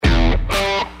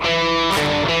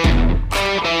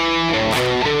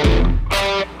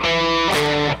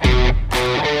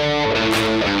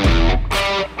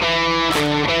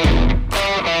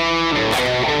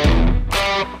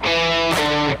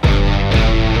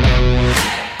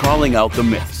calling out the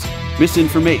myths,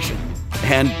 misinformation,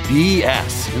 and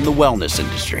BS in the wellness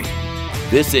industry.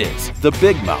 This is the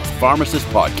Big Mouth Pharmacist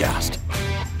Podcast.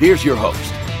 Here's your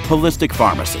host, holistic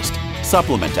pharmacist,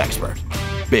 supplement expert,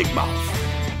 Big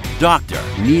Mouth, Dr.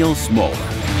 Neil Smoller.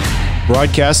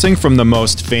 Broadcasting from the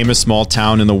most famous small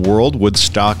town in the world,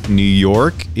 Woodstock, New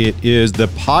York. It is the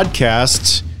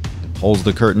podcast that pulls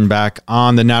the curtain back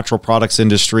on the natural products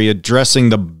industry, addressing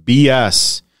the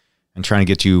BS and trying to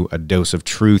get you a dose of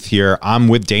truth here. I'm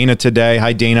with Dana today.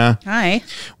 Hi, Dana. Hi.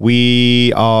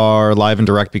 We are live and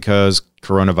direct because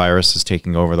coronavirus is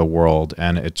taking over the world,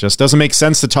 and it just doesn't make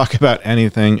sense to talk about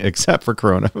anything except for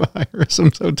coronavirus.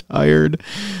 I'm so tired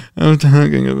of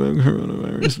talking about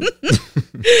coronavirus.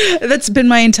 That's been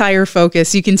my entire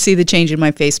focus. You can see the change in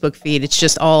my Facebook feed. It's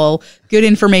just all good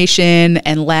information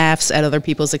and laughs at other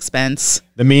people's expense.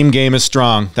 The meme game is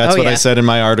strong. That's what yeah. I said in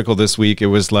my article this week. It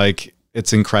was like,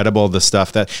 it's incredible, the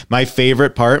stuff that my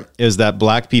favorite part is that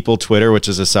Black People Twitter, which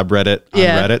is a subreddit on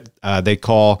Reddit, they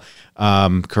call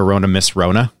Corona Miss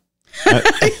Rona.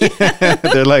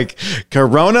 They're like,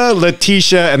 Corona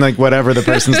Letitia and like whatever the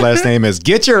person's last name is,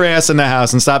 get your ass in the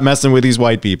house and stop messing with these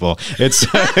white people. It's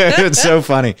it's so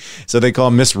funny. So they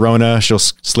call Miss Rona. She'll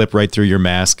slip right through your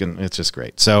mask, and it's just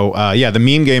great. So the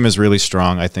meme game is really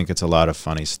strong. I think it's a lot of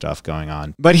funny stuff going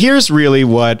on. But here's really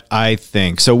what I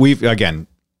think. So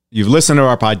you've listened to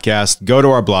our podcast, go to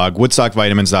our blog,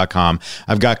 woodstockvitamins.com.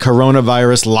 I've got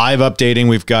coronavirus live updating.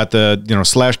 We've got the,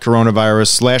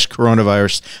 /coronavirus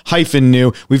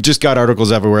 -new. We've just got articles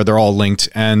everywhere. They're all linked,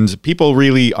 and people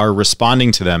really are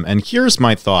responding to them. And here's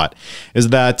my thought is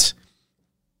that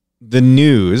the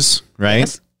news, right?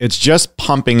 Yes. It's just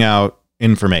pumping out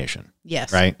information.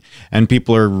 Yes. Right. And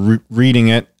people are reading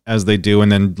it as they do, and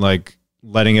then like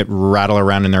letting it rattle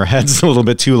around in their heads a little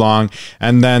bit too long.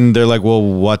 And then they're like, well,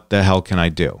 what the hell can I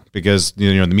do? Because,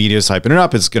 the media is hyping it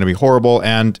up. It's going to be horrible.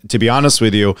 And to be honest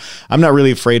with you, I'm not really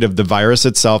afraid of the virus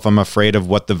itself. I'm afraid of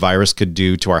what the virus could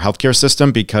do to our healthcare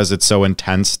system because it's so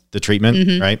intense, the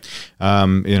treatment, right?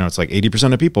 It's like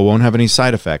 80% of people won't have any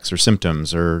side effects or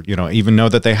symptoms or, even know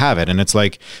that they have it. And it's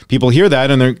like people hear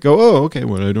that and they go, oh, okay,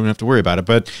 well, I don't have to worry about it.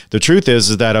 But the truth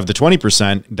is that of the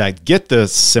 20% that get the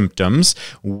symptoms,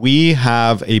 we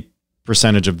have a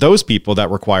percentage of those people that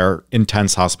require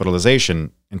intense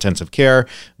hospitalization, intensive care,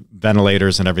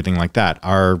 ventilators, and everything like that.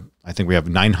 I think we have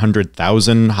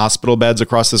 900,000 hospital beds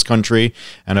across this country,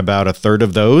 and about a third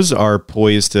of those are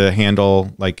poised to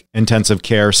handle like intensive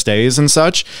care stays and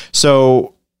such.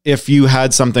 So if you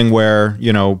had something where,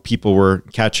 people were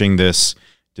catching this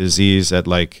disease at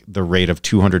like the rate of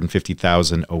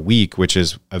 250,000 a week, which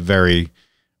is a very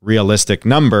realistic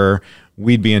number,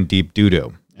 we'd be in deep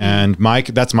doo-doo. And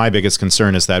that's my biggest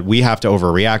concern is that we have to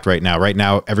overreact right now. Right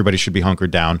now, everybody should be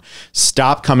hunkered down.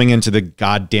 Stop coming into the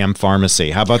goddamn pharmacy.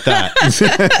 How about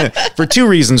that? For two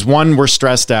reasons. One, we're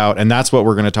stressed out, and that's what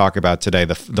we're going to talk about today,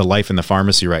 the life in the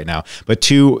pharmacy right now. But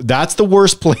two, that's the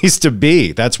worst place to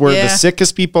be. That's where the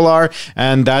sickest people are,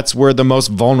 and that's where the most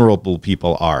vulnerable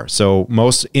people are. So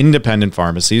most independent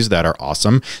pharmacies that are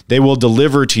awesome, they will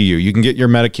deliver to you. You can get your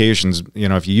medications.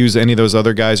 If you use any of those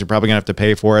other guys, you're probably going to have to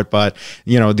pay for it. But,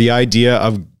 the idea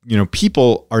of,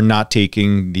 people are not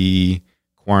taking the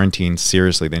quarantine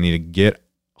seriously. They need to get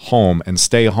home and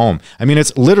stay home. I mean,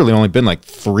 it's literally only been like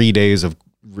 3 days of,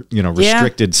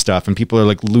 restricted stuff, and people are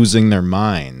like losing their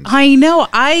minds. I know.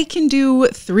 I can do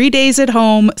 3 days at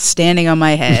home standing on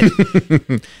my head.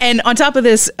 And on top of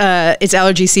this, it's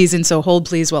allergy season. So hold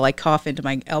please while I cough into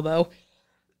my elbow.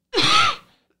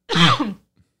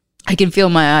 I can feel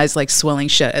my eyes like swelling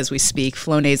shut as we speak.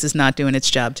 Flonase is not doing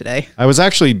its job today. I was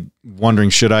actually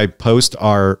wondering, should I post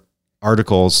our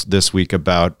articles this week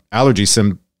about allergy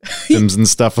symptoms and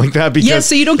stuff like that? Because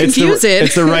so you don't confuse it.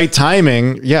 It's the right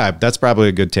timing. Yeah, that's probably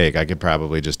a good take. I could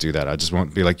probably just do that. I just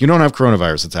won't be like, you don't have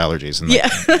coronavirus, it's allergies. And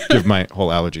give my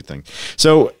whole allergy thing.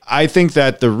 So I think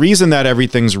that the reason that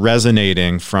everything's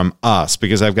resonating from us,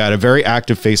 because I've got a very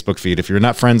active Facebook feed. If you're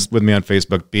not friends with me on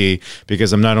Facebook,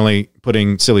 because I'm not only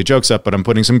putting silly jokes up, but I'm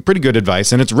putting some pretty good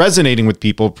advice, and it's resonating with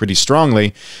people pretty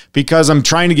strongly because I'm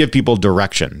trying to give people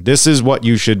direction. This is what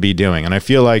you should be doing. And I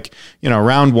feel like,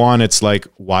 round one, it's like,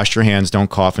 wash your hands, don't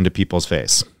cough into people's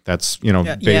face. That's,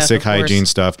 basic hygiene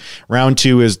stuff. Round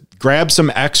two is grab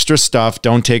some extra stuff.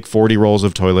 Don't take 40 rolls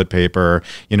of toilet paper.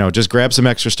 Just grab some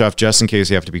extra stuff just in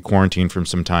case you have to be quarantined from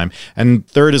some time. And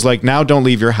third is like, now don't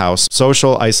leave your house.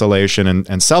 Social isolation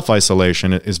and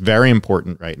self-isolation is very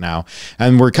important right now.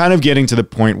 And we're kind of getting to the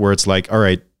point where it's like, all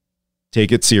right,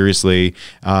 take it seriously,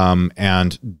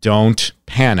 and don't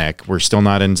panic. We're still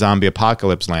not in zombie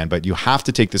apocalypse land, but you have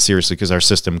to take this seriously because our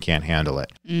system can't handle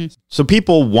it. So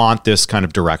people want this kind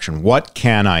of direction. What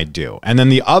can I do? And then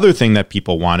the other thing that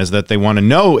people want is that they want to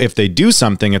know if they do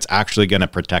something, it's actually going to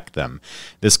protect them.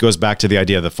 This goes back to the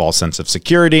idea of the false sense of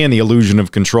security and the illusion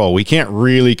of control. We can't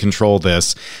really control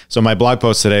this. So my blog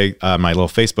post today, my little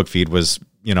Facebook feed was,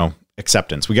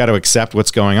 acceptance. We got to accept what's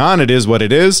going on. It is what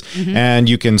it is. And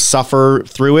you can suffer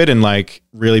through it and like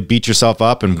really beat yourself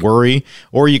up and worry,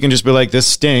 or you can just be like, this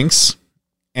stinks,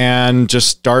 and just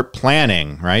start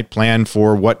planning, right? Plan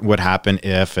for what would happen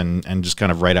if, and just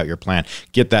kind of write out your plan.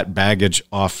 Get that baggage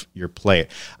off your plate.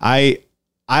 I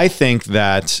think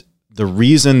that the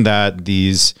reason that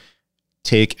these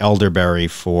take elderberry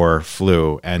for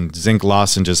flu and zinc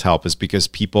lozenges help is because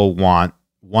people want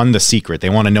the secret. They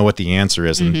want to know what the answer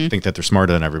is and think that they're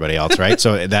smarter than everybody else, right?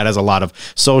 So that has a lot of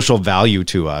social value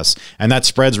to us, and that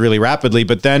spreads really rapidly.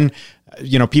 But then,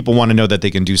 people want to know that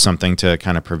they can do something to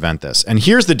kind of prevent this. And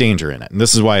here's the danger in it. And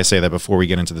this is why I say that before we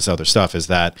get into this other stuff is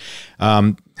that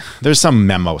there's some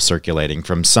memo circulating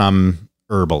from some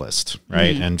herbalist,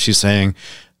 right? And she's saying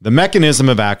the mechanism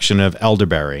of action of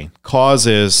elderberry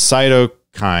causes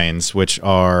cytokines, which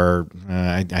are,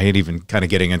 I hate even kind of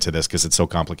getting into this because it's so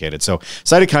complicated. So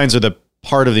cytokines are the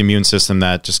part of the immune system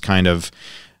that just kind of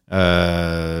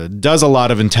does a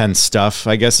lot of intense stuff,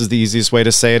 I guess is the easiest way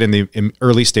to say it, in the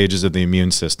early stages of the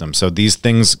immune system. So these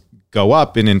things go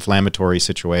up in inflammatory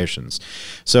situations.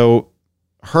 So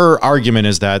her argument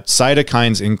is that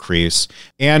cytokines increase,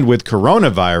 and with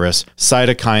coronavirus,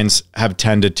 cytokines have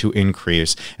tended to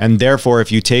increase. And therefore,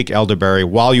 if you take elderberry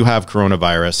while you have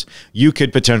coronavirus, you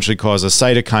could potentially cause a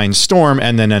cytokine storm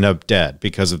and then end up dead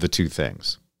because of the two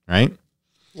things, right?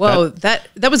 Whoa, that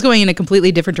was going in a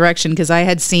completely different direction, because I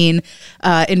had seen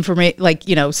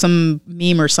information, some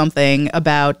meme or something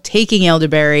about taking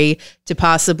elderberry to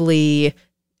possibly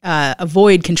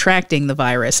avoid contracting the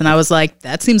virus. And I was like,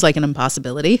 that seems like an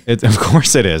impossibility. Of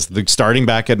course it is. Starting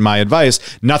back at my advice,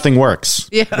 nothing works,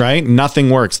 right?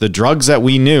 Nothing works. The drugs that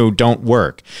we knew don't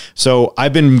work. So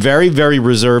I've been very, very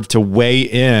reserved to weigh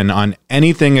in on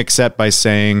anything except by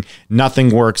saying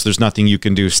nothing works. There's nothing you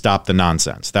can do. Stop the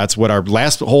nonsense. That's what our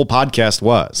last whole podcast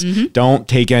was. Don't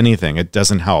take anything. It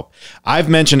doesn't help. I've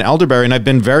mentioned elderberry, and I've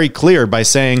been very clear by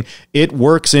saying it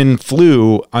works in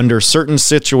flu under certain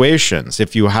situations.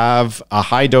 If you have a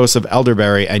high dose of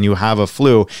elderberry and you have a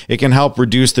flu, it can help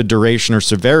reduce the duration or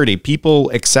severity. People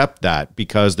accept that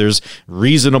because there's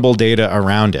reasonable data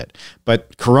around it.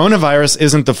 But coronavirus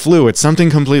isn't the flu. It's something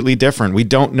completely different. We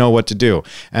don't know what to do.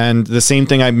 And the same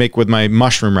thing I make with my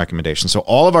mushroom recommendations. So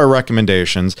all of our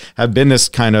recommendations have been this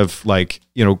kind of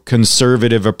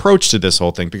conservative approach to this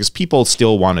whole thing because people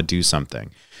still want to do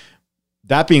something.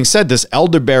 That being said, this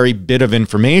elderberry bit of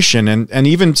information, and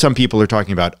even some people are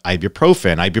talking about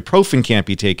ibuprofen. Ibuprofen can't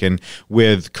be taken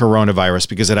with coronavirus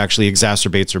because it actually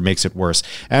exacerbates or makes it worse.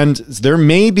 And there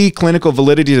may be clinical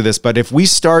validity to this, but if we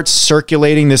start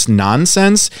circulating this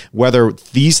nonsense, whether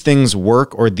these things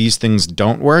work or these things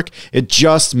don't work, it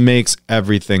just makes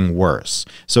everything worse.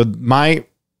 So my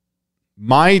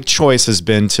choice has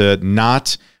been to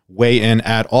not weigh in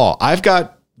at all. I've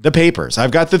got the papers.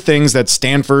 I've got the things that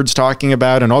Stanford's talking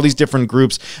about and all these different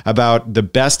groups about the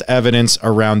best evidence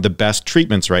around the best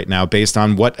treatments right now based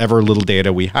on whatever little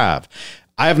data we have.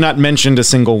 I have not mentioned a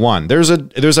single one. There's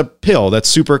a pill that's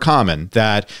super common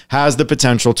that has the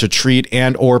potential to treat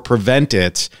and or prevent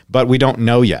it, but we don't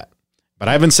know yet. But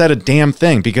I haven't said a damn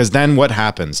thing, because then what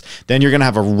happens? Then you're going to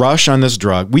have a rush on this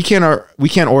drug. We can't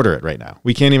order it right now.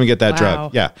 We can't even get that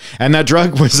drug. Yeah. And that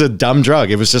drug was a dumb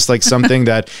drug. It was just like something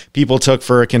that people took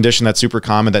for a condition that's super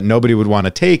common that nobody would want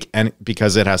to take, and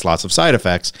because it has lots of side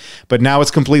effects. But now it's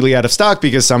completely out of stock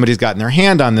because somebody's gotten their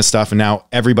hand on this stuff and now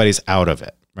everybody's out of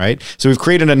it, right? So we've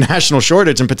created a national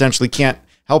shortage and potentially can't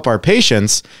help our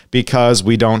patients because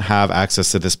we don't have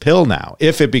access to this pill now,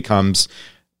 if it becomes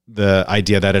the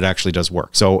idea that it actually does work.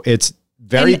 So it's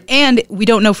very... And we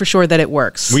don't know for sure that it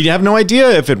works. We have no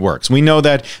idea if it works. We know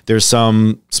that there's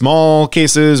some small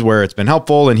cases where it's been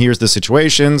helpful, and here's the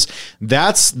situations.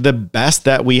 That's the best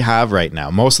that we have right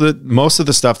now. Most of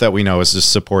the stuff that we know is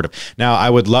just supportive. Now, I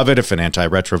would love it if an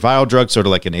antiretroviral drug, sort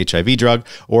of like an HIV drug,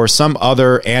 or some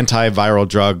other antiviral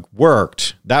drug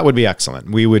worked. That would be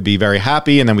excellent. We would be very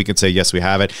happy, and then we could say, yes, we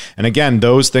have it. And again,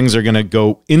 those things are going to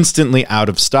go instantly out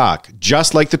of stock,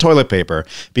 just like the toilet paper,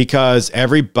 because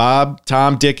every Bob,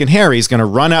 Tom, Dick, and Harry is going to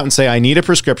run out and say, I need a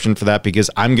prescription for that because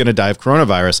I'm going to die of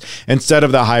coronavirus, instead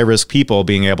of the high-risk people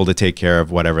being able to take care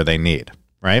of whatever they need.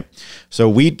 right?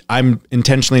 So I'm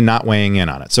intentionally not weighing in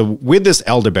on it. So with this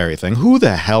elderberry thing, who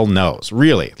the hell knows?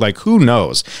 Really? Like, who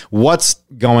knows what's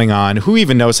going on? Who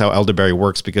even knows how elderberry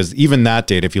works? Because even that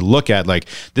data, if you look at like,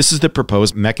 this is the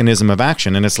proposed mechanism of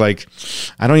action. And it's like,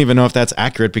 I don't even know if that's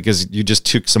accurate because you just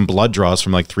took some blood draws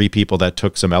from like 3 people that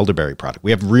took some elderberry product.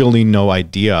 We have really no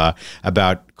idea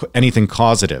about anything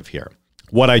causative here.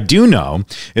 What I do know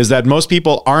is that most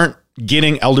people aren't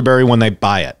getting elderberry when they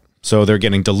buy it. So they're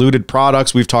getting diluted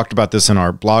products. We've talked about this in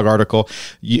our blog article.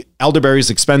 Elderberry is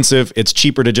expensive. It's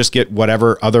cheaper to just get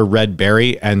whatever other red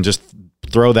berry and just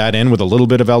throw that in with a little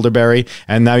bit of elderberry.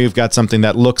 And now you've got something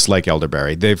that looks like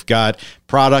elderberry. They've got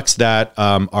products that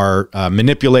are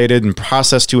manipulated and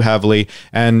processed too heavily.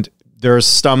 And there's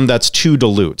some that's too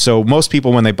dilute. So most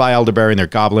people, when they buy elderberry and they're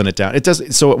gobbling it down, it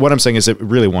does. So what I'm saying is it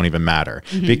really won't even matter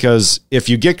because if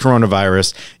you get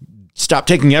coronavirus, stop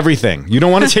taking everything. You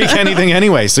don't want to take anything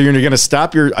anyway. So you're going to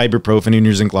stop your ibuprofen and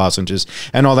your zinc lozenges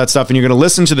and all that stuff. And you're going to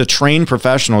listen to the trained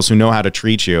professionals who know how to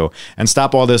treat you and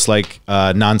stop all this like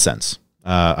nonsense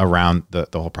around the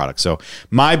whole product. So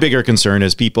my bigger concern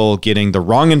is people getting the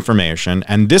wrong information.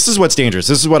 And this is what's dangerous.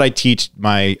 This is what I teach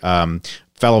my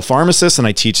fellow pharmacists and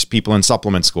I teach people in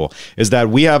supplement school is that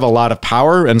we have a lot of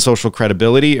power and social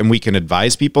credibility and we can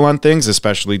advise people on things,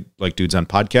 especially like dudes on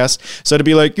podcasts. So to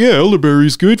be like, yeah, elderberry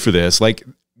is good for this. Like,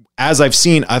 as I've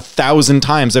seen 1,000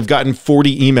 times, I've gotten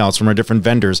 40 emails from our different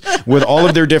vendors with all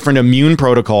of their different immune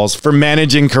protocols for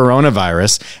managing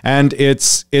coronavirus. And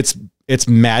it's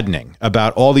maddening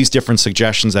about all these different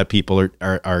suggestions that people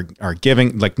are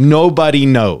giving. Like, nobody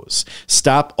knows.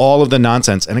 Stop all of the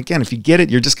nonsense. And again, if you get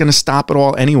it, you're just going to stop it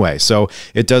all anyway. So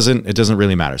it doesn't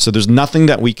really matter. So there's nothing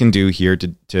that we can do here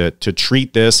to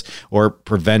treat this or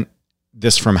prevent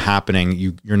this from happening.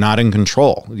 You're not in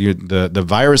control. The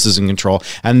virus is in control.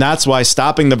 And that's why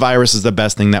stopping the virus is the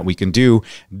best thing that we can do.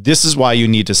 This is why you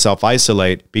need to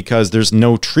self-isolate, because there's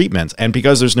no treatments. And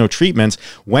because there's no treatments,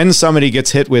 when somebody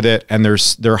gets hit with it and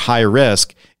they're high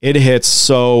risk, it hits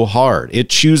so hard. It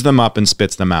chews them up and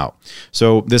spits them out.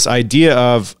 So this idea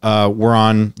of we're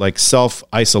on like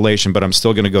self-isolation, but I'm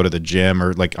still going to go to the gym,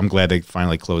 or like, I'm glad they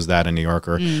finally closed that in New York,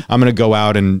 or I'm going to go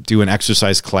out and do an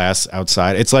exercise class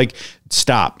outside. It's like,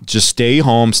 stop, just stay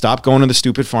home, stop going to the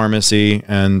stupid pharmacy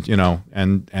and, you know,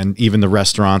 and even the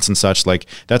restaurants and such. Like,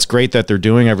 that's great that they're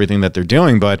doing everything that they're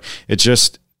doing, but it's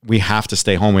just, we have to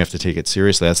stay home. We have to take it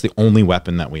seriously. That's the only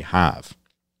weapon that we have.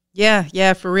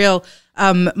 Yeah, for real.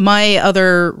 My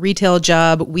other retail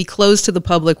job, we closed to the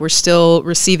public. We're still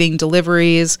receiving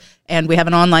deliveries and we have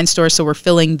an online store, so we're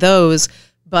filling those.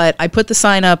 But I put the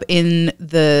sign up in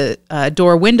the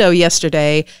door window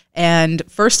yesterday. And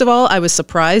first of all, I was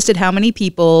surprised at how many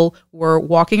people were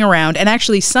walking around. And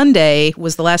actually, Sunday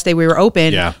was the last day we were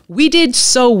open. Yeah. We did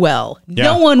so well. Yeah.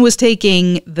 No one was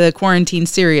taking the quarantine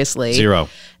seriously. Zero.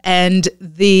 And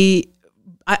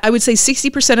I would say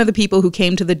 60% of the people who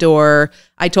came to the door,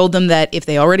 I told them that if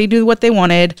they already knew what they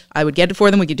wanted, I would get it for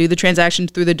them. We could do the transaction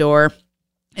through the door.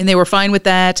 And they were fine with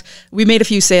that. We made a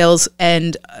few sales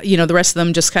and, the rest of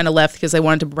them just kind of left because they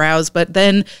wanted to browse. But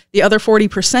then the other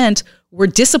 40% were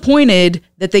disappointed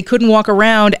that they couldn't walk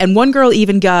around. And one girl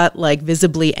even got like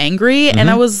visibly angry. And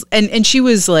I was, and she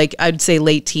was like, I'd say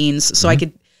late teens. So I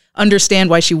could understand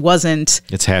why she wasn't.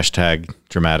 It's hashtag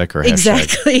dramatic or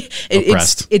exactly.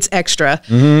 Hashtag It's extra.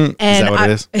 Mm-hmm. And is that what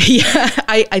it is? Yeah,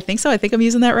 I think so. I think I'm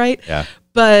using that right. Yeah.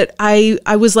 But I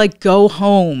was like, go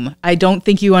home. I don't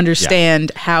think you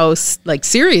understand how like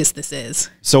serious this is.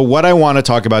 So what I want to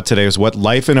talk about today is what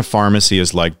life in a pharmacy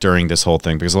is like during this whole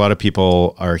thing, because a lot of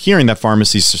people are hearing that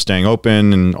pharmacies are staying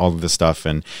open and all of this stuff.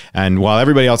 And while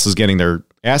everybody else is getting their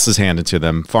asses handed to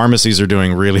them, pharmacies are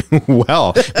doing really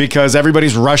well because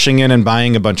everybody's rushing in and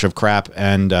buying a bunch of crap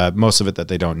and most of it that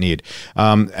they don't need.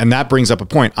 And that brings up a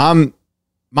point.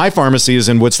 My pharmacy is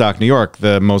in Woodstock, New York,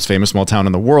 the most famous small town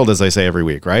in the world, as I say every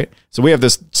week, right? So we have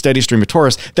this steady stream of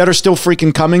tourists that are still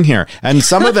freaking coming here. And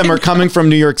some of them are coming from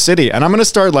New York City. And I'm going to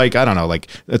start like, I don't know, like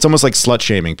it's almost like slut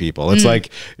shaming people. It's like,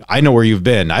 I know where you've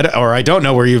been, or I don't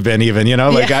know where you've been even,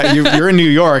 like you're in New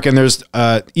York and there's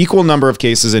equal number of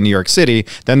cases in New York City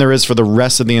than there is for the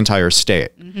rest of the entire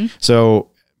state. So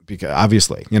because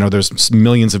obviously, there's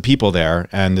millions of people there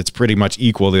and it's pretty much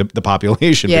equal, the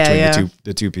population between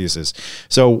the two pieces.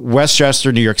 So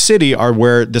Westchester, New York City are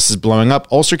where this is blowing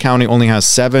up. Ulster County only has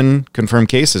 7 confirmed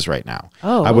cases right now.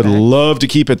 Oh, I would love to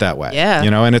keep it that way. Yeah.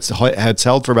 And it's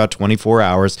held for about 24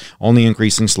 hours, only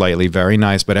increasing slightly. Very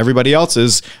nice. But everybody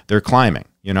else they're climbing.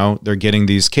 They're getting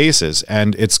these cases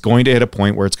and it's going to hit a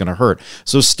point where it's going to hurt.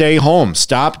 So stay home.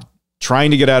 Stop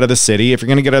trying to get out of the city. If you're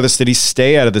going to get out of the city,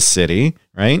 stay out of the city,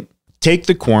 right? take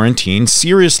the quarantine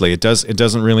seriously. It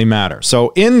doesn't really matter.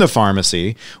 So in the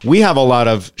pharmacy, we have a lot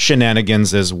of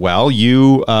shenanigans as well.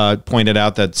 You pointed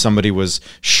out that somebody was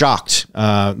shocked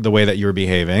the way that you were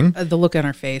behaving. The look on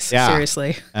her face,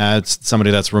 seriously. It's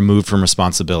somebody that's removed from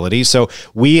responsibility. So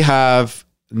we have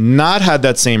not had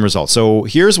that same result. So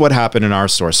here's what happened in our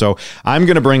store. So I'm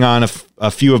going to bring on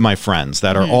a few of my friends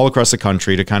that are all across the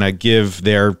country to kind of give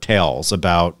their tales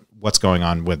about what's going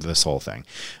on with this whole thing.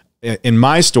 In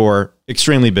my store,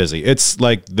 extremely busy. It's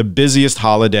like the busiest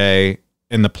holiday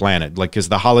in the planet, like, because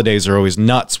the holidays are always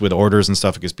nuts with orders and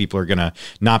stuff because people are going to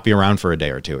not be around for a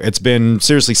day or two. It's been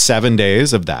seriously 7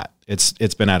 days of that.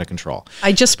 It's been out of control.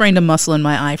 I just sprained a muscle in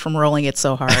my eye from rolling it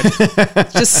so hard.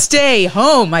 Just stay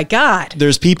home. My God.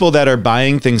 There's people that are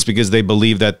buying things because they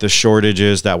believe that the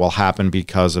shortages that will happen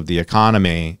because of the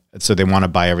economy, so they want to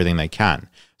buy everything they can.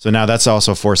 So now that's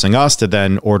also forcing us to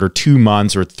then order 2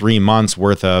 months or 3 months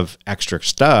worth of extra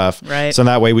stuff. Right. So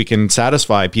that way we can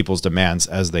satisfy people's demands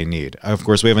as they need. Of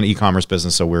course, we have an e-commerce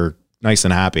business, so we're nice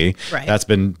and happy. Right. That's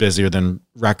been busier than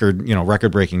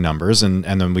record-breaking numbers. And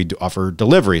then we offer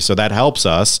delivery. So that helps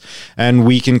us and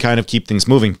we can kind of keep things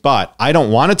moving. But I don't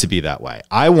want it to be that way.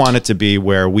 I want it to be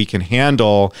where we can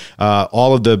handle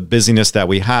all of the busyness that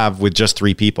we have with just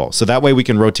 3 people. So that way we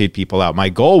can rotate people out. My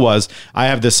goal was, I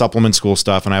have this supplement school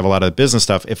stuff and I have a lot of business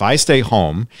stuff. If I stay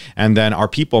home and then our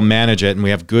people manage it and we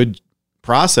have good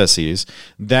processes,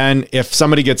 then if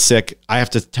somebody gets sick, I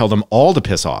have to tell them all to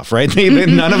piss off, right?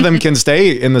 None of them can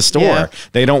stay in the store. Yeah.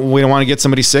 We don't want to get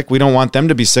somebody sick. We don't want them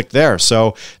to be sick there.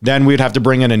 So then we'd have to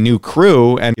bring in a new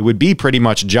crew and it would be pretty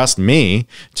much just me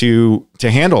to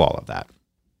handle all of that.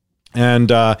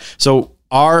 And so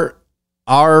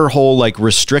our whole like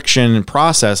restriction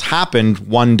process happened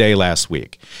one day last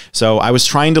week. So I was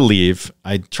trying to leave.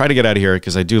 I try to get out of here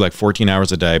because I do like 14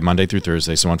 hours a day, Monday through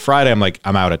Thursday. So on Friday,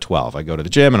 I'm out at 12. I go to the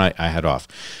gym and I head off.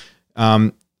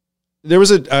 There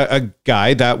was a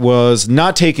guy that was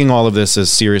not taking all of this as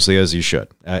seriously as you should,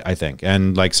 I think.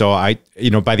 And like, so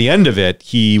by the end of it,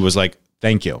 he was like,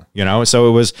 thank you.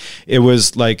 So it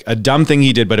was like a dumb thing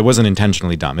he did, but it wasn't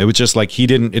intentionally dumb. It was just like it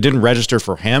didn't register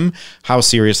for him how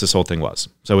serious this whole thing was.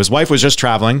 So his wife was just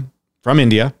traveling from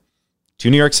India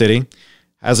to New York City,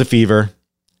 has a fever.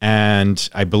 And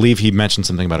I believe he mentioned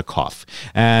something about a cough.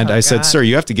 And I said, sir,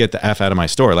 you have to get the F out of my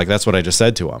store. Like, that's what I just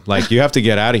said to him. Like, you have to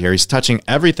get out of here. He's touching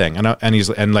everything.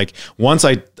 And like, once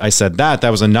I said that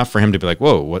was enough for him to be like,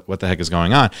 whoa, what the heck is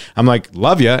going on? I'm like,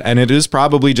 love you. And it is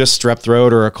probably just strep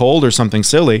throat or a cold or something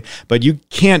silly, but you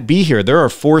can't be here. There are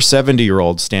 4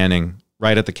 70-year-olds standing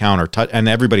right at the counter and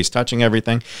everybody's touching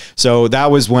everything. So that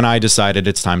was when I decided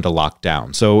it's time to lock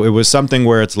down. So it was something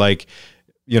where it's like,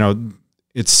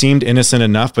 it seemed innocent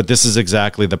enough, but this is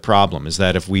exactly the problem, is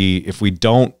that if we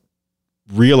don't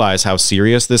realize how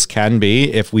serious this can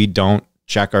be, if we don't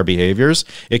check our behaviors,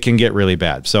 it can get really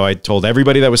bad. So I told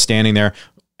everybody that was standing there,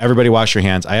 everybody wash your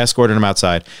hands. I escorted him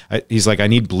outside. He's like, I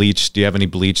need bleach. Do you have any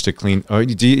bleach to clean? Or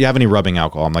do you have any rubbing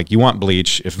alcohol? I'm like, you want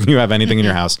bleach if you have anything in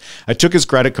your house. I took his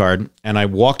credit card and I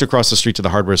walked across the street to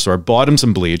the hardware store, bought him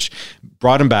some bleach,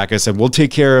 brought him back. I said, we'll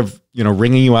take care of,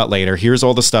 ringing you out later. Here's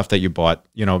all the stuff that you bought.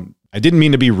 I didn't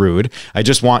mean to be rude. I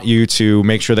just want you to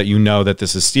make sure that you know that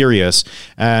this is serious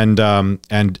and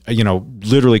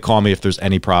literally call me if there's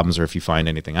any problems or if you find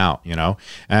anything out,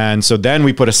 And so then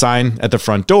we put a sign at the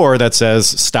front door that says,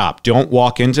 stop, don't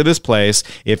walk into this place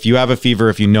if you have a fever,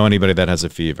 if you know anybody that has a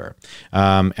fever.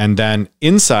 And then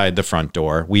inside the front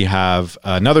door, we have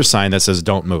another sign that says,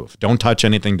 don't move, don't touch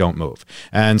anything, don't move.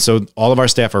 And so all of our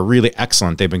staff are really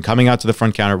excellent. They've been coming out to the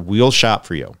front counter. We'll shop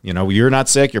for you. You're not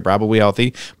sick. You're probably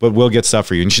healthy, but we'll get stuff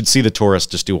for you. And you should see the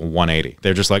tourists just do a 180.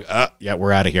 They're just like, yeah,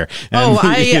 we're out of here. And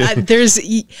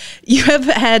you have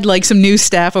had like some new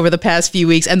staff over the past few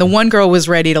weeks, and the one girl was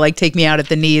ready to like take me out at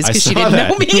the knees because she didn't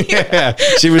know me. Yeah,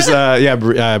 she was, it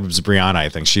was Brianna, I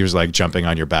think. She was like jumping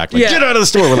on your back, like, get out of the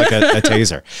store with like a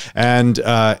taser.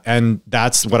 And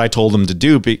that's what I told them to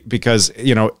do because,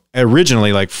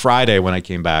 originally, like Friday when I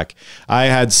came back, I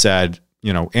had said,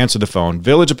 answer the phone,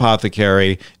 Village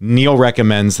Apothecary, Neil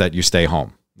recommends that you stay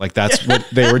home. Like that's what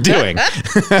they were doing.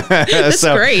 That's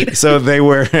great. So they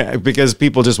were, because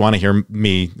people just want to hear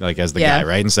me like as the guy,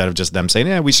 right? Instead of just them saying,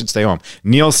 yeah, we should stay home.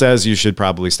 Neil says you should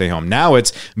probably stay home. Now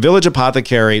it's Village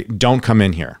Apothecary, don't come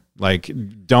in here. Like,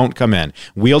 don't come in.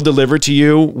 We'll deliver to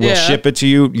you. We'll ship it to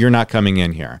you. You're not coming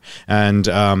in here. And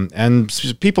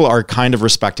people are kind of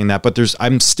respecting that, but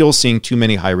I'm still seeing too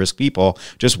many high risk people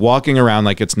just walking around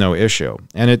like it's no issue.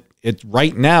 And it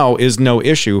right now is no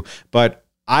issue, but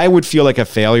I would feel like a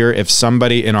failure if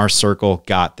somebody in our circle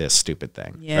got this stupid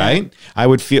thing, right? I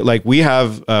would feel like we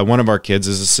have one of our kids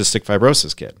is a cystic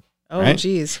fibrosis kid. Oh, right?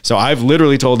 geez. So I've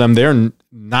literally told them they're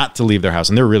not to leave their house,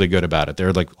 and they're really good about it.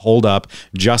 They're like, hold up,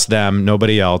 just them,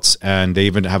 nobody else. And they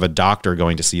even have a doctor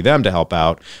going to see them to help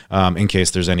out in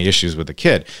case there's any issues with the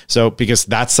kid. So because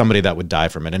that's somebody that would die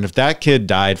from it. And if that kid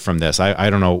died from this, I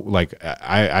don't know, like,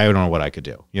 I don't know what I could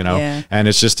do, you know? Yeah. And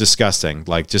it's just disgusting.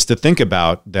 Like, just to think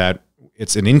about that,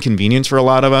 it's an inconvenience for a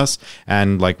lot of us,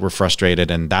 and like, we're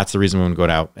frustrated, and that's the reason when we go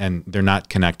out and they're not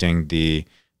connecting the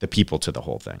people to the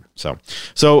whole thing. So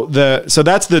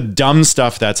that's the dumb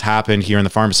stuff that's happened here in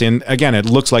the pharmacy. And again, it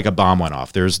looks like a bomb went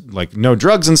off. There's like no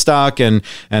drugs in stock, and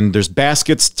there's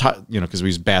baskets, because we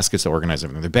use baskets to organize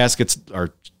everything. The baskets are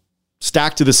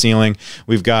stacked to the ceiling.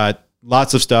 We've got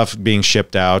lots of stuff being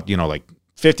shipped out, like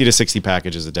 50 to 60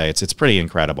 packages a day. It's pretty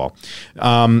incredible.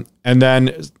 And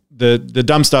then the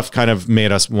dumb stuff kind of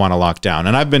made us want to lock down.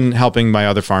 And I've been helping my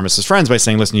other pharmacist friends by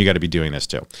saying, listen, you got to be doing this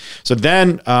too. So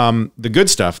then the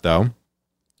good stuff, though,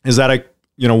 is that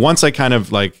once I kind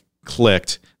of like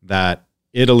clicked that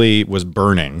Italy was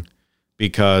burning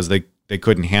because they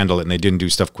couldn't handle it and they didn't do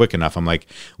stuff quick enough, I'm like,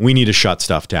 we need to shut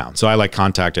stuff down. So I like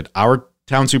contacted our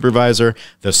town supervisor,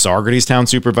 the Saugerties town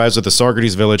supervisor, the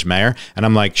Saugerties village mayor, and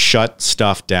I'm like, shut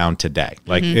stuff down today.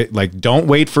 Like, don't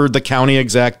wait for the county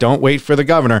exec, don't wait for the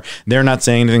governor. They're not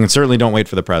saying anything, and certainly don't wait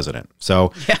for the president.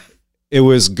 So it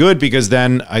was good because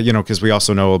then, because we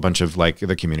also know a bunch of like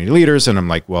the community leaders, and I'm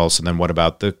like, well, so then what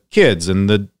about the kids and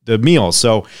the meals?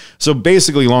 So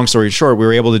basically, long story short, we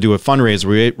were able to do a fundraiser.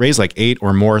 We raised like $8,000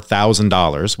 or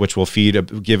more, which will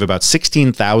give about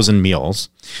 16,000 meals,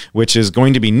 which is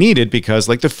going to be needed because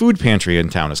like the food pantry in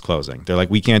town is closing. They're like,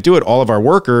 we can't do it. All of our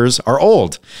workers are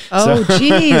old. Oh,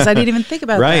 geez. I didn't even think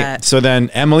about right. that. So then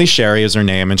Emily Sherry is her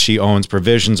name, and she owns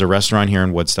Provisions, a restaurant here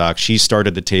in Woodstock. She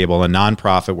started The Table, a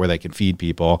nonprofit where they can feed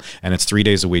people, and it's 3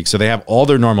 days a week. So they have all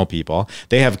their normal people.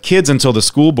 They have kids until the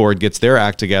school board gets their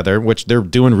act together, which they're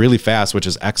doing really fast, which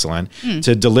is excellent,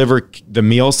 to deliver the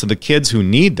meals to the kids who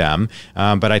need them.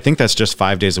 But I think that's just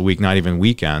 5 days a week, not even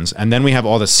weekends. And then we have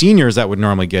all the seniors that would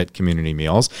normally get community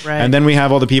meals. Right. And then we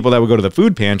have all the people that would go to the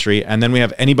food pantry. And then we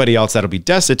have anybody else that'll be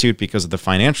destitute because of the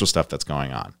financial stuff that's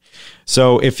going on.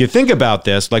 So if you think about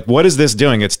this, like, what is this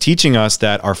doing? It's teaching us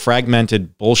that our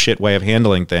fragmented bullshit way of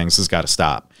handling things has got to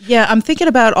stop. Yeah, I'm thinking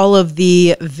about all of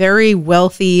the very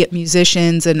wealthy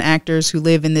musicians and actors who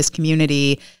live in this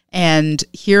community, and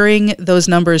hearing those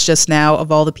numbers just now of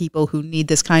all the people who need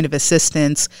this kind of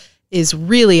assistance is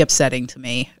really upsetting to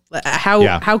me.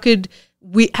 How could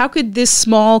this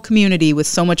small community with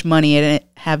so much money in it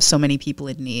have so many people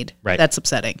in need? Right. That's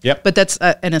upsetting. Yep. But that's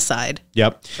an aside.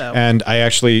 Yep. So. And I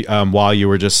actually, while you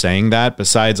were just saying that,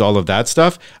 besides all of that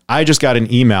stuff, I just got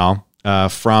an email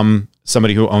from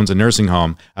somebody who owns a nursing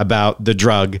home about the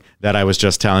drug that I was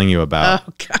just telling you about.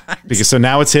 Oh God. Because so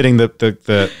now it's hitting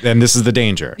the and this is the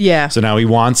danger. Yeah. So now he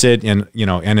wants it, and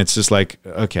and it's just like,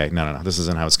 okay, no, this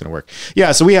isn't how it's going to work.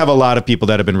 Yeah. So we have a lot of people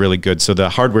that have been really good. So the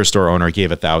hardware store owner gave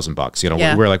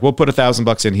 $1,000. We're like, we'll put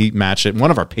 $1,000 in. He matched it.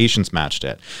 One of our patients matched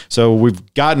it. So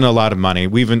we've gotten a lot of money.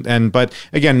 But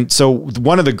again, so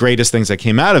one of the greatest things that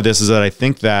came out of this is that I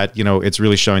think that, it's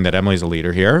really showing that Emily's a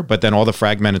leader here, but then all the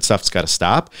fragmented stuff's got to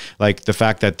stop. Like the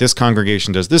fact that this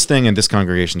congregation does this thing and this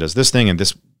congregation does this thing and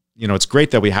this, it's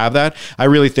great that we have that. I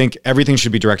really think everything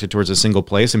should be directed towards a single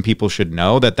place, and people should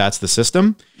know that that's the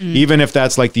system, even if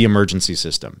that's like the emergency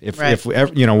system. If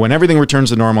when everything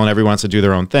returns to normal and everyone wants to do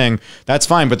their own thing, that's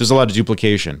fine, but there's a lot of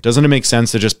duplication. Doesn't it make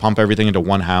sense to just pump everything into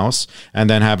one house and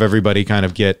then have everybody kind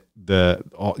of get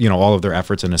all of their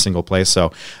efforts in a single place?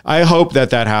 So I hope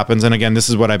that happens. And again, this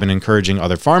is what I've been encouraging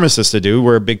other pharmacists to do.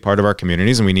 We're a big part of our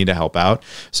communities and we need to help out.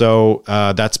 So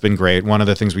that's been great. One of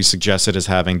the things we suggested is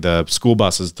having the school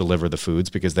buses deliver the foods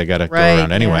because they got to go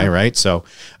around anyway. Right. So,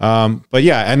 but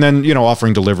yeah. And then,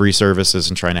 offering delivery services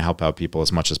and trying to help out people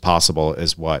as much as possible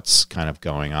is what's kind of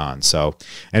going on. So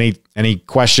any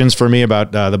questions for me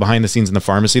about the behind the scenes in the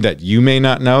pharmacy that you may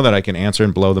not know that I can answer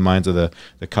and blow the minds of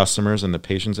the customers and the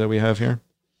patients that we have here?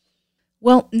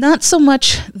 Well, not so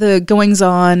much the goings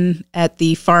on at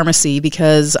the pharmacy,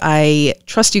 because I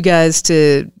trust you guys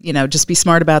to, just be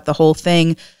smart about the whole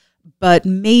thing. But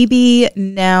maybe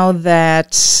now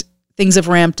that things have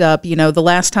ramped up, the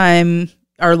last time,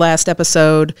 our last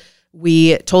episode,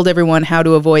 we told everyone how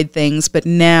to avoid things. But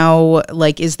now,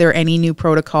 is there any new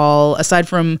protocol aside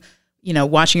from,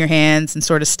 washing your hands and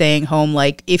sort of staying home?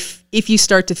 Like if you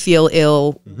start to feel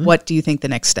ill, what do you think the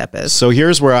next step is? So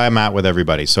here's where I'm at with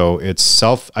everybody. So it's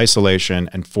self-isolation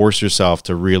and force yourself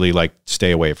to really stay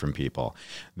away from people.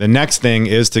 The next thing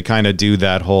is to kind of do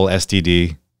that whole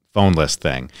STD phone list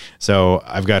thing. So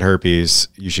I've got herpes.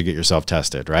 You should get yourself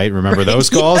tested, right? Remember those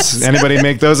calls? Yes. Anybody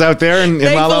make those out there in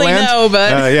La La Land? No,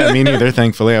 but yeah, me neither.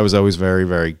 Thankfully, I was always very,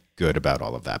 very good about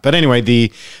all of that. But anyway,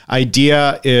 the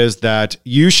idea is that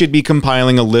you should be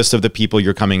compiling a list of the people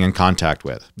you're coming in contact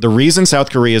with. The reason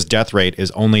South Korea's death rate is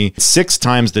only 6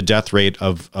 times the death rate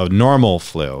of a normal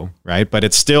flu, right? But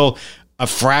it's still a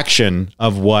fraction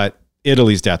of what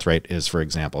Italy's death rate is, for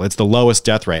example. It's the lowest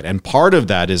death rate. And part of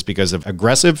that is because of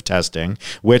aggressive testing,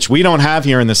 which we don't have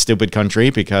here in this stupid country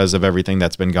because of everything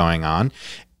that's been going on.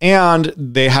 And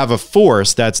they have a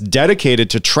force that's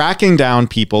dedicated to tracking down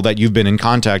people that you've been in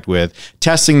contact with,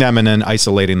 testing them, and then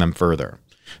isolating them further.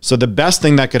 So the best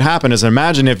thing that could happen is,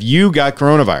 imagine if you got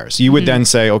coronavirus, you would then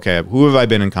say, okay, who have I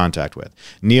been in contact with?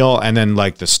 Neil, and then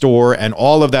like the store and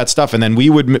all of that stuff. And then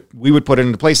we would put it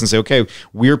into place and say, okay,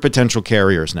 we're potential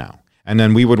carriers now. And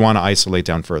then we would want to isolate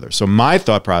down further. So my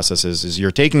thought process is you're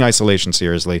taking isolation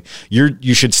seriously.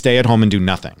 You should stay at home and do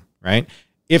nothing, right?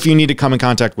 If you need to come in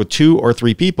contact with 2 or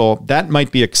 3 people, that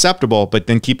might be acceptable, but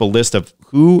then keep a list of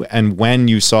who and when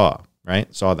you saw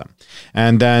them.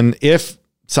 And then if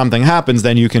something happens,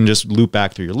 then you can just loop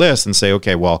back through your list and say,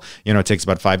 okay, well, it takes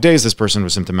about 5 days. This person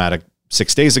was symptomatic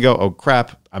 6 days ago. Oh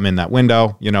crap, I'm in that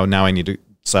window. Now I need to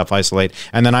self-isolate.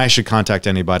 And then I should contact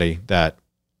anybody that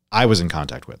I was in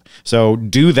contact with. So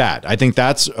do that. I think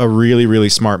that's a really, really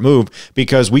smart move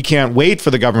because we can't wait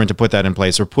for the government to put that in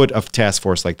place or put a task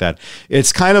force like that.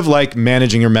 It's kind of like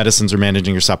managing your medicines or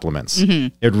managing your supplements.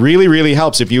 Mm-hmm. It really, really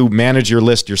helps if you manage your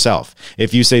list yourself.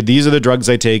 If you say, these are the drugs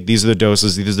I take, these are the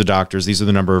doses, these are the doctors, these are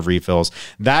the number of refills,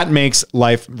 that makes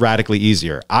life radically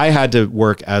easier. I had to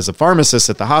work as a pharmacist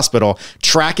at the hospital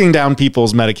tracking down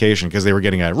people's medication because they were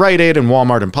getting it at Rite Aid and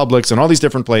Walmart and Publix and all these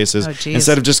different places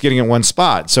instead of just getting it one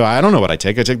spot. So I don't know what I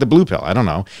take. I take the blue pill. I don't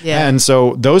know. Yeah. And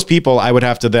so those people, I would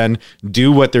have to then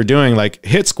do what they're doing, like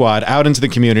hit squad out into the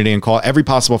community and call every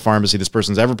possible pharmacy this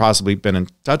person's ever possibly been in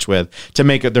touch with to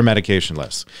make it their medication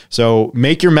list. So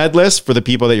make your med list for the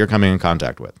people that you're coming in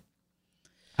contact with.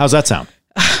 How's that sound?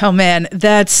 Oh man,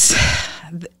 that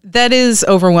is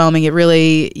overwhelming. It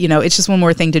really, it's just one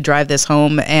more thing to drive this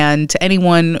home. And to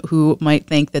anyone who might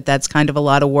think that that's kind of a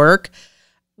lot of work,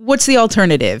 what's the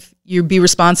alternative? You'd be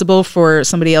responsible for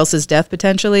somebody else's death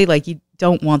potentially. Like, you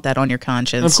don't want that on your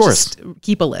conscience. Of course. Just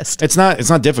keep a list. It's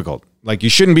not difficult. Like, you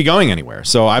shouldn't be going anywhere.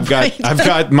 So I've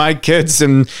got my kids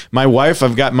and my wife,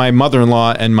 I've got my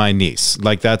mother-in-law and my niece.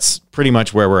 Like, that's pretty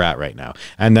much where we're at right now.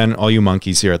 And then all you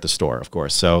monkeys here at the store, of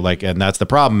course. So and that's the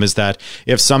problem, is that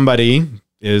if somebody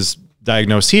is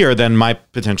diagnosed here, then my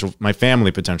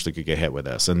family potentially could get hit with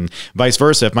this, and vice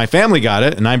versa. If my family got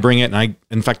it and I bring it and I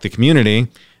infect the community,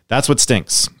 that's what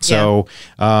stinks. So,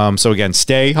 so again,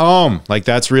 stay home. Like,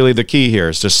 that's really the key here,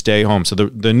 is just stay home. So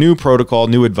the new protocol,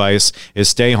 new advice is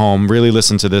stay home, really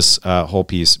listen to this whole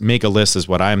piece, make a list is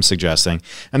what I'm suggesting.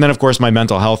 And then of course my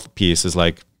mental health piece is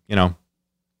like, you got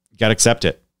to accept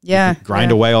it. Yeah.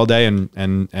 Grind away all day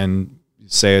and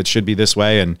say it should be this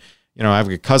way. And, I have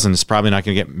a cousin who's probably not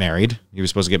going to get married. He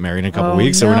was supposed to get married in a couple of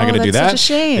weeks, so we're not going to do that. Such a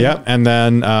shame. Yeah. And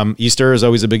then Easter is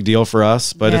always a big deal for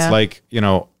us, but it's like,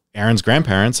 Aaron's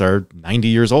grandparents are 90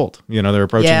 years old. They're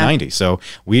approaching 90. So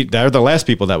they're the last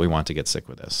people that we want to get sick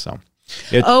with this. So.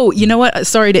 You know what?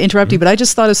 Sorry to interrupt you, but I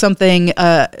just thought of something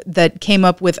that came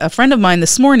up with a friend of mine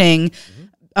this morning.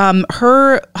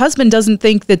 Her husband doesn't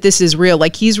think that this is real.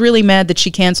 Like, he's really mad that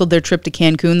she canceled their trip to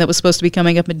Cancun that was supposed to be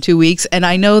coming up in 2 weeks. And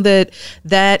I know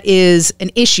that is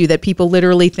an issue, that people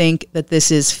literally think that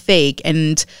this is fake.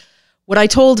 And what I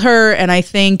told her, and I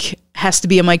think has to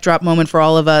be a mic drop moment for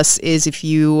all of us, is if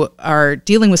you are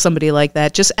dealing with somebody like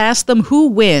that, just ask them who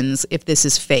wins if this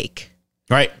is fake.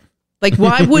 Right. Like,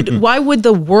 why would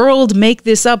the world make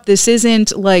this up? This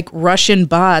isn't like Russian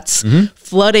bots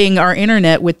flooding our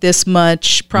internet with this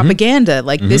much propaganda.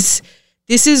 Like, this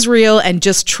is real, and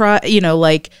just try,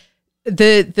 like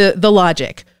the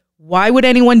logic. Why would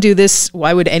anyone do this?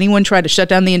 Why would anyone try to shut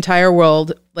down the entire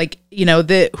world? Like,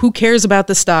 who cares about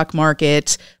the stock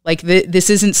market? Like, this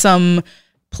isn't some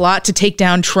plot to take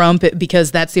down Trump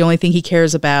because that's the only thing he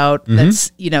cares about.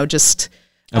 That's, just...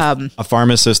 a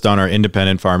pharmacist on our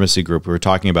independent pharmacy group, we were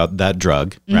talking about that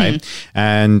drug, right?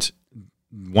 And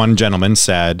one gentleman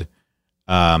said,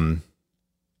 what did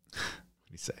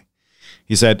he say?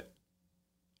 He said,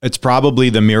 it's probably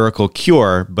the miracle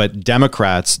cure, but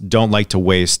Democrats don't like to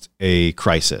waste a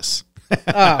crisis. Oh,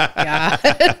 yeah.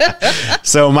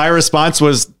 So my response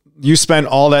was, you spent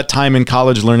all that time in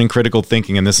college learning critical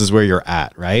thinking, and this is where you're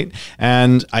at, right?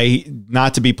 And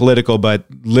not to be political, but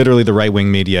literally the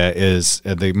right-wing media is,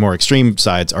 the more extreme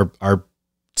sides are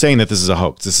saying that this is a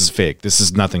hoax, this is fake, this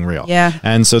is nothing real. Yeah.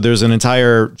 And so there's an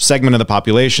entire segment of the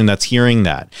population that's hearing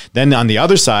that. Then on the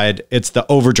other side, it's the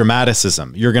over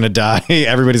dramaticism. You're going to die.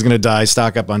 Everybody's going to die.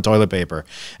 Stock up on toilet paper.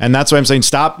 And that's why I'm saying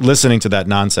stop listening to that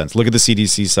nonsense. Look at the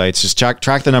CDC sites. Just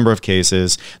track the number of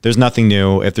cases. There's nothing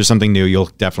new. If there's something new,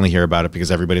 you'll definitely hear about it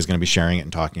because everybody's going to be sharing it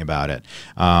and talking about it.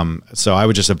 So I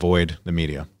would just avoid the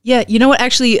media. Yeah, you know what?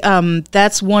 Actually,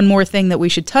 that's one more thing that we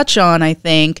should touch on, I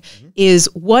think, is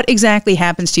what exactly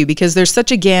happens to you, because there's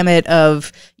such a gamut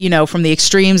of, from the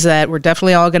extremes that we're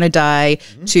definitely all going to die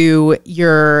to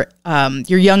you're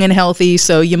young and healthy,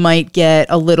 so you might get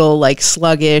a little like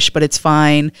sluggish, but it's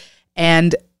fine.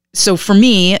 And so for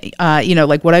me,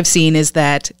 like what I've seen is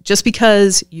that just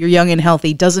because you're young and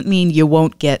healthy doesn't mean you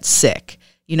won't get sick.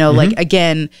 Like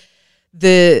again,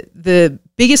 the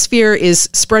biggest fear is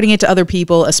spreading it to other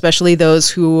people, especially those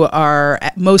who are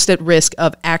most at risk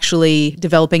of actually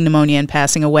developing pneumonia and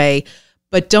passing away.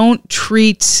 But don't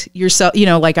treat yourself,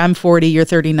 like I'm 40, you're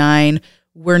 39,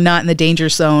 we're not in the danger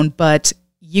zone, but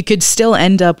you could still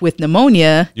end up with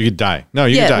pneumonia. You could die. No,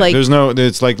 you could die.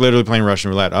 It's like literally playing Russian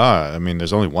roulette.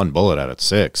 There's only one bullet out of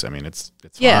 6. I mean, it's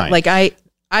fine. Like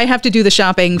I have to do the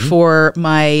shopping for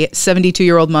my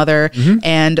 72-year-old mother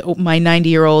and my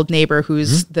 90-year-old neighbor,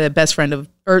 who's the best friend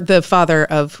or the father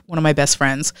of one of my best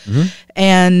friends.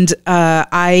 And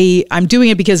I'm doing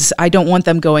it because I don't want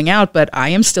them going out, but I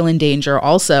am still in danger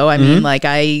also. I mean, like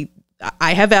I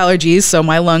have allergies, so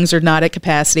my lungs are not at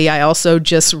capacity. I also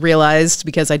just realized,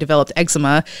 because I developed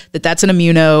eczema, that's an an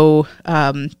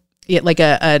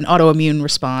autoimmune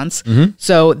response.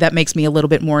 So that makes me a little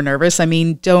bit more nervous. I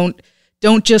mean, don't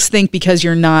just think because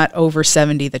you're not over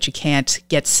 70 that you can't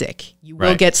get sick. You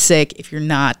will get sick if you're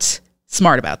not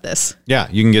smart about this. Yeah,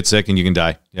 you can get sick and you can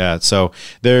die. Yeah, so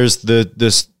there's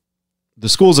the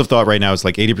schools of thought right now is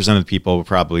like 80% of the people will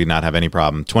probably not have any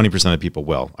problem. 20% of the people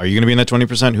will. Are you going to be in that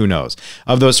 20%? Who knows?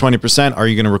 Of those 20%, are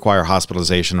you going to require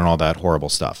hospitalization and all that horrible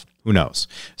stuff? Who knows?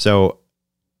 So,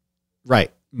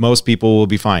 most people will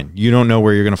be fine. You don't know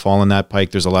where you're going to fall in that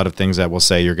pike. There's a lot of things that will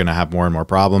say you're going to have more and more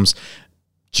problems.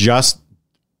 Just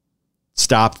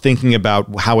stop thinking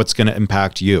about how it's going to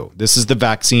impact you. This is the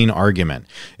vaccine argument.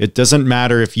 It doesn't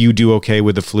matter if you do okay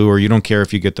with the flu or you don't care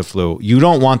if you get the flu. You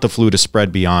don't want the flu to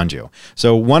spread beyond you.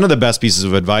 So one of the best pieces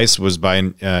of advice was by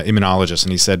an immunologist,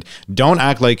 and he said, don't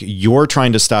act like you're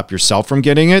trying to stop yourself from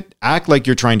getting it. Act like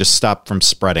you're trying to stop from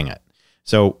spreading it.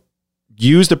 So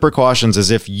use the precautions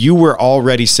as if you were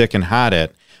already sick and had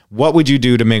it. What would you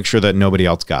do to make sure that nobody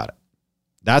else got it?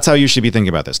 That's how you should be thinking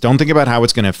about this. Don't think about how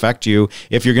it's going to affect you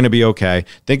if you're going to be okay.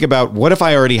 Think about, what if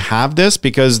I already have this?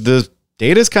 Because the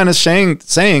data is kind of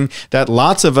saying that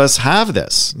lots of us have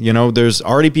this. There's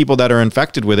already people that are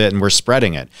infected with it and we're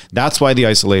spreading it. That's why the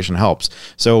isolation helps.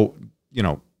 So,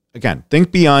 again,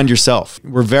 think beyond yourself.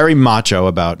 We're very macho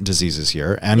about diseases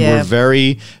here, and we're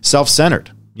very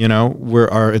self-centered.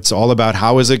 It's all about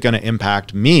how is it going to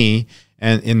impact me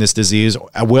and in this disease.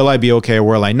 Will I be okay or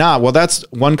will I not? Well, that's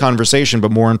one conversation, but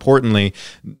more importantly,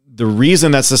 the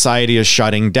reason that society is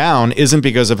shutting down isn't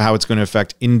because of how it's going to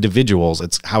affect individuals.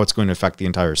 It's how it's going to affect the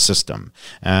entire system.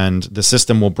 And the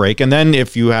system will break. And then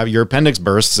if you have your appendix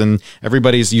bursts and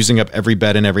everybody's using up every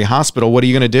bed in every hospital, what are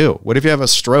you going to do? What if you have a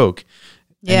stroke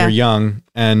and you're young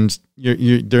and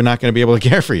they're not going to be able to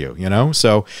care for you,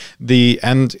 So the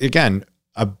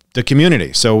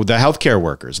community. So the healthcare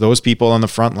workers, those people on the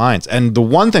front lines. And the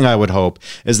one thing I would hope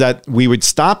is that we would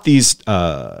stop these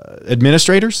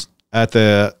administrators at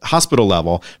the hospital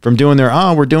level from doing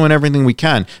we're doing everything we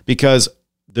can, because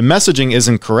the messaging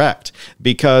isn't correct,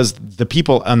 because the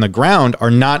people on the ground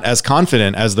are not as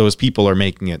confident as those people are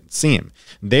making it seem.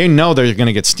 They know they're going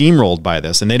to get steamrolled by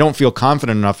this, and they don't feel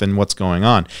confident enough in what's going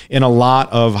on in a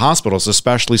lot of hospitals,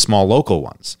 especially small local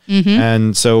ones.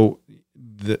 And so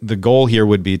the goal here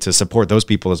would be to support those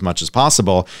people as much as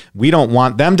possible. We don't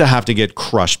want them to have to get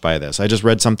crushed by this. I just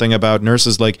read something about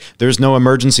nurses like, there's no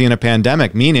emergency in a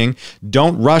pandemic, meaning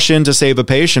don't rush in to save a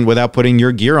patient without putting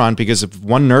your gear on, because if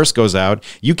one nurse goes out,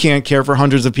 you can't care for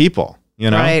hundreds of people.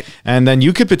 And then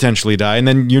you could potentially die, and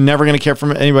then you're never going to care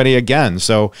for anybody again.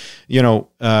 So,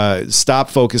 stop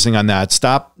focusing on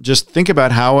that. Just think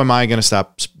about, how am I going to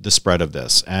stop the spread of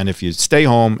this? And if you stay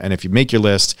home, and if you make your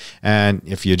list, and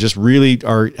if you just really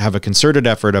have a concerted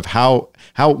effort of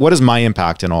what is my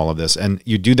impact in all of this? And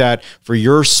you do that for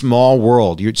your small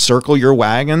world. You circle your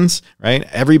wagons, right?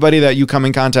 Everybody that you come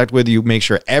in contact with, you make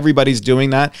sure everybody's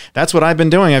doing that. That's what I've been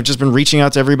doing. I've just been reaching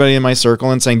out to everybody in my circle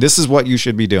and saying, this is what you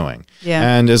should be doing. Yeah.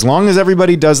 And as long as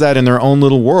everybody does that in their own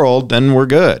little world, then we're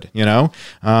good.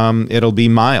 It'll be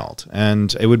mild.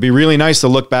 And it would be really nice to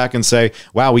look back and say,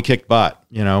 wow, we kicked butt.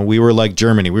 You know, we were like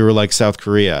Germany. We were like South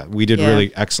Korea. We did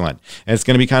really excellent. And it's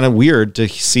going to be kind of weird to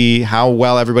see how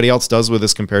well everybody else does with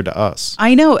this compared to us.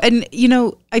 I know. And, you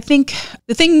know, I think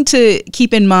the thing to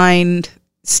keep in mind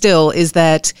still is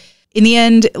that in the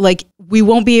end, like, we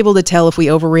won't be able to tell if we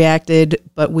overreacted,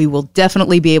 but we will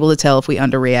definitely be able to tell if we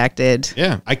underreacted.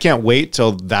 Yeah. I can't wait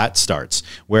till that starts,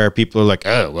 where people are like,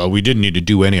 oh, well, we didn't need to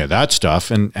do any of that stuff.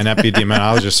 And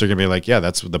epidemiologists are going to be like, yeah,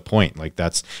 that's the point. Like,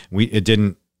 it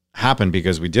didn't happen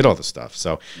because we did all the stuff.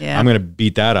 So I'm going to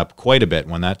beat that up quite a bit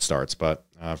when that starts. But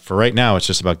for right now, it's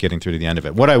just about getting through to the end of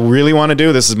it. What I really want to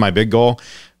do, this is my big goal.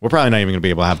 We're probably not even going to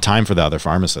be able to have time for the other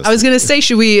pharmacists. I was going to say,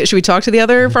 should we talk to the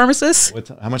other pharmacists?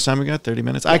 How much time we got? 30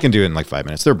 minutes? I can do it in like 5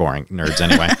 minutes. They're boring nerds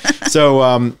anyway.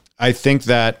 So I think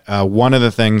that one of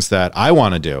the things that I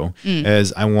want to do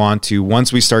is I want to,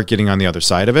 once we start getting on the other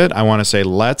side of it, I want to say,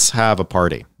 let's have a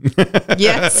party.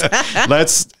 Yes.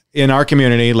 Let's, in our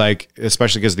community, like,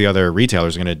 especially because the other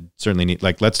retailers are going to certainly need,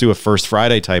 like, let's do a First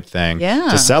Friday type thing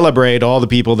to celebrate all the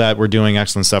people that were doing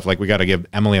excellent stuff. Like, we got to give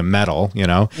Emily a medal, you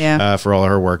know, for all of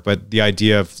her work. But the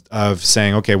idea of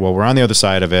saying, okay, well, we're on the other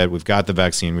side of it. We've got the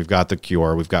vaccine, we've got the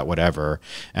cure, we've got whatever,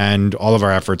 and all of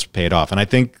our efforts paid off. And I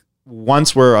think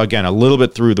once we're, again, a little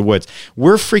bit through the woods,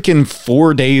 we're freaking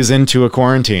 4 days into a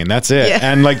quarantine. That's it. Yeah.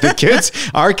 And like the kids,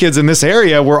 our kids in this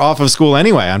area were off of school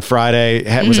anyway. On Friday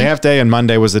was a half day and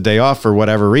Monday was a day off for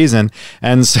whatever reason.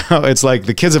 And so it's like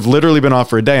the kids have literally been off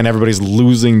for a day and everybody's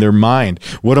losing their mind.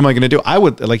 What am I going to do? I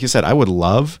would, like you said, I would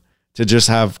love to just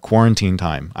have quarantine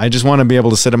time. I just want to be able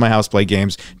to sit in my house, play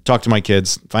games, talk to my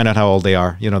kids, find out how old they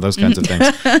are, you know, those kinds of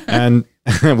things. And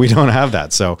we don't have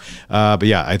that. So, but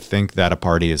yeah, I think that a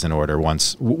party is in order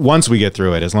once we get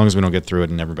through it, as long as we don't get through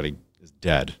it and everybody is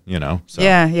dead, you know? So.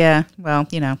 Yeah. Well,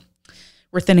 you know,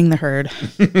 we're thinning the herd.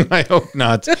 I hope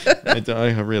not.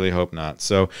 I really hope not.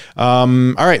 So, all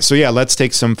right. So yeah, let's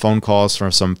take some phone calls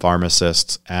from some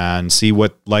pharmacists and see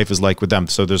what life is like with them.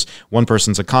 So there's one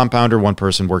person's a compounder, one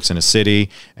person works in a city.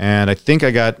 And I think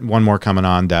I got one more coming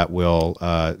on that will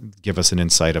give us an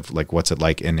insight of like, what's it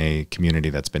like in a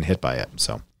community that's been hit by it.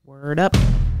 So word up.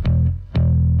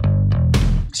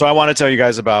 So I want to tell you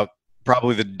guys about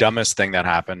probably the dumbest thing that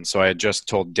happened. So I had just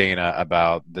told Dana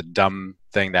about the dumb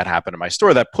thing that happened in my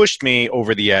store that pushed me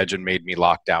over the edge and made me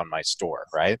lock down my store,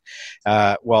 right?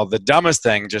 Well, the dumbest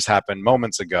thing just happened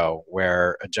moments ago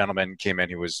where a gentleman came in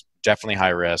who was definitely high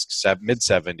risk,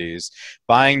 mid-70s,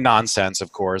 buying nonsense,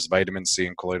 of course, vitamin C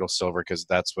and colloidal silver, because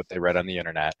that's what they read on the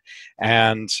internet.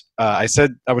 And I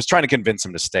was trying to convince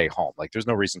him to stay home. Like, there's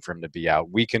no reason for him to be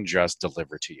out. We can just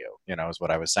deliver to you, you know, is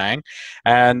what I was saying.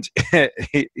 And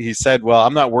he said, well,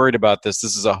 I'm not worried about this.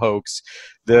 This is a hoax.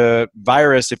 The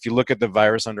virus, if you look at the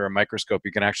virus under a microscope,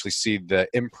 you can actually see the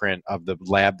imprint of the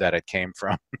lab that it came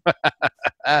from.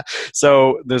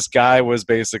 So this guy was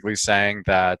basically saying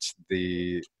that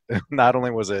not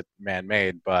only was it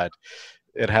man-made, but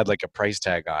it had like a price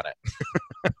tag on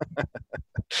it.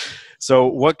 So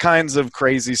what kinds of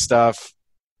crazy stuff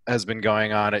has been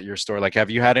going on at your store? Like,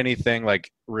 have you had anything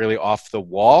like really off the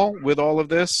wall with all of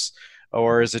this?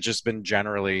 Or has it just been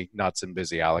generally nuts and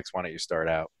busy? Alex, why don't you start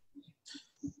out?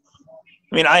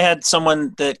 I mean, I had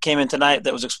someone that came in tonight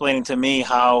that was explaining to me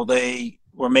how they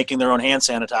were making their own hand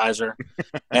sanitizer,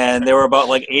 and they were about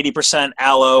like 80%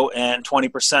 aloe and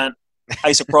 20%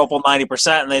 isopropyl,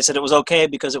 90%, and they said it was okay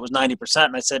because it was 90%.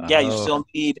 And I said, yeah, you still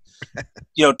need,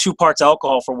 2 parts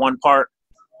alcohol for 1 part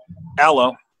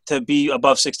aloe to be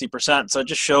above 60%. So it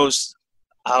just shows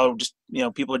how just,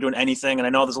 people are doing anything. And I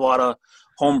know there's a lot of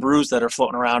home brews that are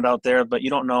floating around out there, but you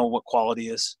don't know what quality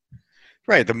is.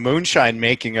 Right. The moonshine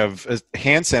making of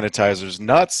hand sanitizer is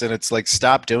nuts. And it's like,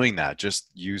 stop doing that. Just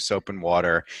use soap and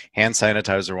water. Hand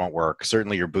sanitizer won't work.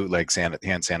 Certainly your bootleg hand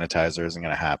sanitizer isn't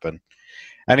going to happen.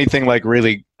 Anything like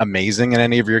really amazing in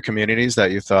any of your communities that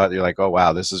you thought you're like, oh,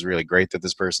 wow, this is really great that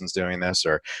this person's doing this?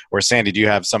 Or Sandy, do you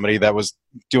have somebody that was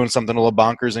doing something a little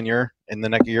bonkers in the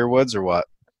neck of your woods or what?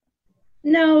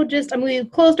 No, we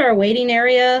closed our waiting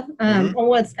area.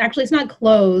 It's not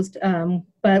closed,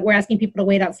 but we're asking people to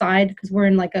wait outside because we're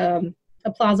in like a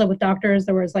plaza with doctors.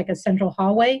 There was like a central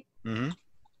hallway,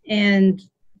 and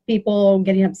people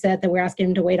getting upset that we're asking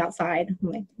him to wait outside.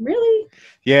 I'm like, really?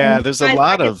 Yeah, there's a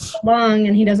lot of long,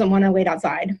 and he doesn't want to wait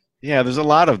outside. Yeah, there's a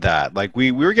lot of that. Like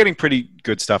we were getting pretty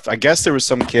good stuff. I guess there was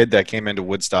some kid that came into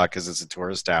Woodstock because it's a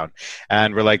tourist town,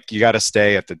 and we're like, you got to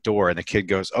stay at the door. And the kid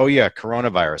goes, oh yeah,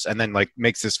 coronavirus, and then like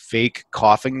makes this fake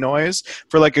coughing noise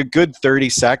for like a good 30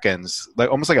 seconds, like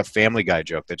almost like a Family Guy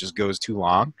joke that just goes too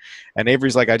long. And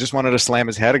Avery's like, I just wanted to slam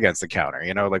his head against the counter.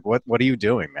 Like what are you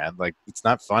doing, man? Like it's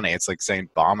not funny. It's like saying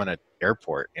bomb in a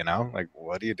airport, you know? Like,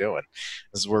 what are you doing?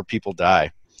 This is where people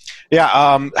die. Yeah.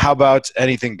 How about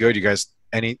anything good, you guys?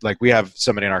 We have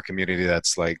somebody in our community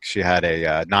that's like, she had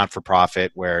a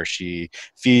non-for-profit where she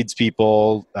feeds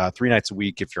people 3 nights a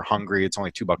week. If you're hungry, it's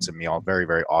only $2 a meal. Very,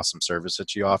 very awesome service that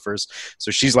she offers.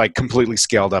 So she's like completely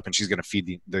scaled up, and she's going to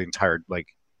feed the entire like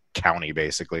county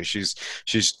basically. She's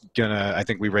gonna, I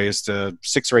think we raised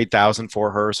 6,000 or 8,000 for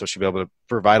her, so she'll be able to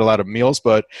provide a lot of meals,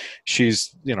 but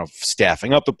she's, you know,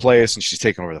 staffing up the place, and she's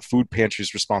taking over the food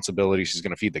pantry's responsibility. She's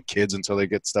going to feed the kids until they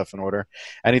get stuff in order.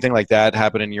 Anything like that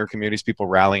happen in your communities? People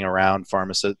rallying around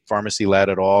pharmacy led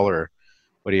at all, or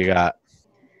what do you got?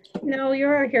 No,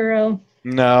 you're a hero.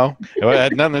 No, it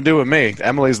had nothing to do with me.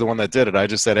 Emily's the one that did it. I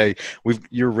just said, hey,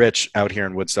 you're rich out here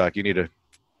in Woodstock, you need to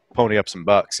pony up some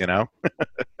bucks, you know?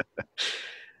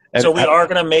 So we are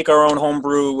going to make our own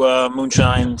homebrew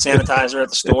moonshine sanitizer at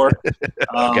the store.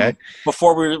 Okay.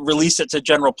 Before we release it to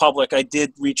general public, I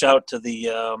did reach out to the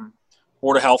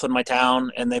Board of Health in my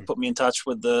town, and they put me in touch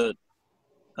with the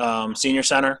senior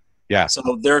center. Yeah.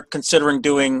 So they're considering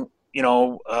doing, you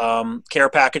know, care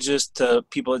packages to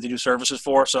people that they do services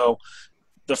for. So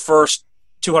the first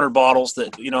 200 bottles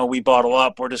that, you know, we bottle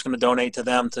up, we're just going to donate to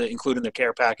them to include in their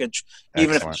care package.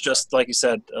 Even if it's just, like you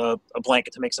said, a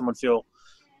blanket to make someone feel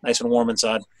nice and warm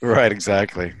inside. Right,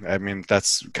 exactly. I mean,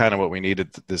 that's kind of what we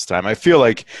needed this time. I feel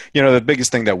like, you know, the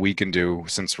biggest thing that we can do,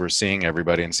 since we're seeing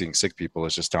everybody and seeing sick people,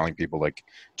 is just telling people, like,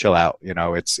 chill out. You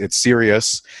know, it's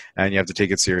serious, and you have to take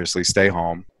it seriously. Stay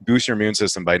home. Boost your immune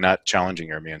system by not challenging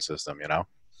your immune system, you know?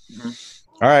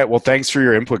 Mm-hmm. All right. Well, thanks for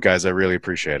your input, guys. I really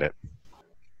appreciate it.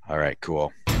 All right,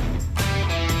 cool.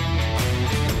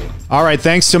 All right,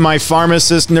 thanks to my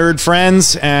pharmacist nerd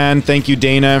friends, and thank you,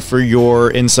 Dana, for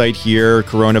your insight here.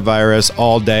 Coronavirus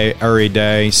all day, every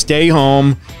day. Stay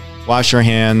home, wash your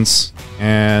hands,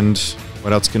 and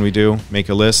what else can we do? Make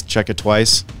a list, check it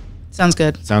twice. Sounds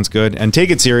good. Sounds good. And take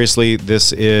it seriously.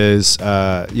 This is,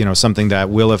 something that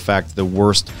will affect the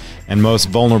worst and most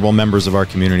vulnerable members of our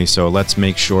community. So let's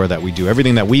make sure that we do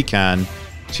everything that we can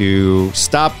to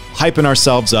stop hyping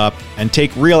ourselves up and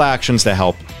take real actions to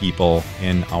help people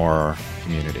in our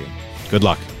community. Good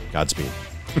luck. Godspeed.